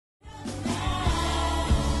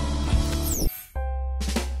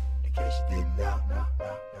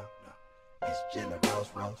Jenna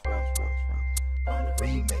Rose. On the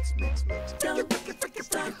remix, mix.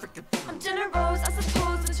 I'm Jenna Rose, I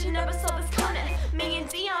suppose that you never saw this coming. Me and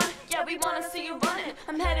Dion, yeah, we wanna see you running.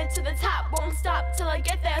 I'm headed to the top, won't stop till I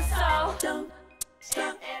get there, so don't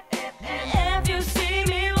stop. If you see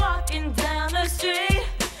me walking down the street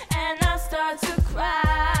and I start to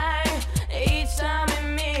cry each time we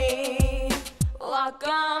meet, walk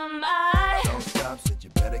on by. Don't stop, said you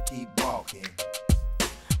better keep walking.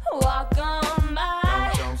 Walk on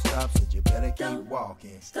by. Don't stop, said you better keep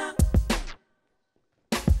walking. Stop.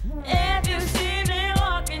 If you see me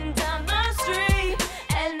walking down the street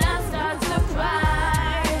and I start to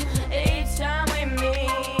cry each time we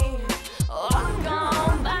meet, walk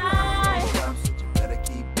on by. Don't stop, said you better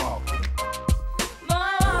keep walking.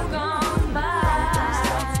 Boy, walk on by.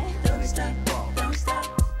 Don't stop, don't stop.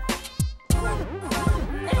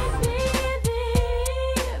 Make me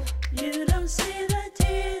believe you don't see the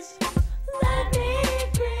tears. Let me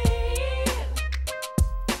breathe.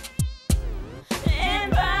 In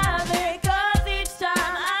private, 'cause each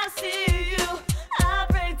time I see you, I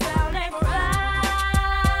break down and cry.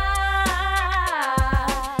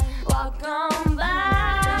 Walk on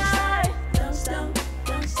by. Don't stop,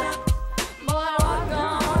 don't stop. Boy, walk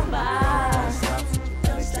on by.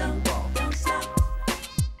 Don't stop, don't stop.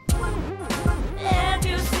 If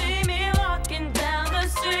you see me walking down the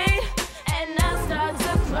street and I start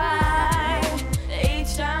to cry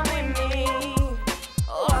each time we meet,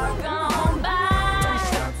 walk on by.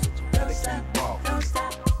 Stop, said you better keep walking. Don't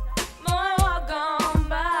stop. Boy, walk on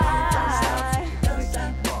by. Better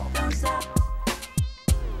keep walking. Don't stop.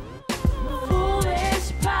 Foolish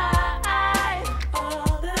pride,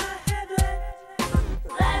 all that I have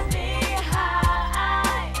let me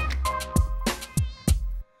hide.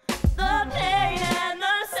 The pain and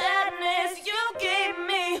the sadness you gave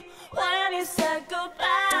me when you said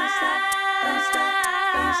goodbye. Don't stop.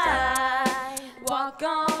 Walk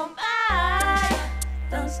on by.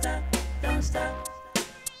 Don't stop, don't stop.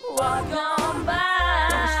 Walk on by.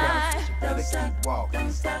 Better keep walking.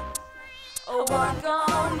 Don't stop. Walk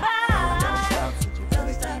on by. Stop, said you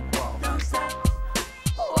better keep walking.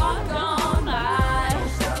 Walk on by.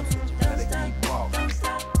 Stop, said you better keep walking.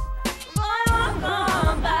 Boy, walk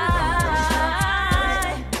on by.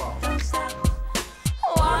 Walk.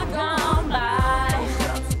 Walk on by.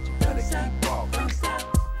 Stop, said you better keep walking.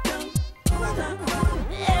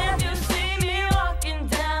 If you see me walking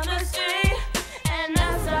down the street and I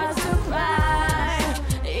start to cry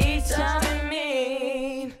each time we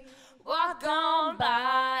meet, walk on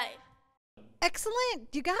by.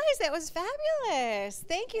 Excellent. You guys, that was fabulous.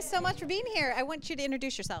 Thank you so much for being here. I want you to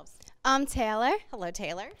introduce yourselves. I'm Taylor. Hello,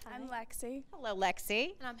 Taylor. I'm Lexi. Hello,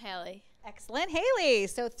 Lexi. And I'm Haley. Excellent. Haley.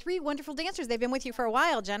 So 3 wonderful dancers. They've been with you for a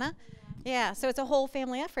while, Jenna. Yeah, so it's a whole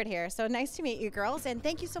family effort here. So nice to meet you girls. And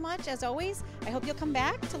thank you so much, as always. I hope you'll come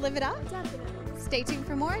back to Live It Up. Definitely. Stay tuned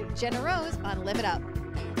for more Jenna Rose on Live It Up.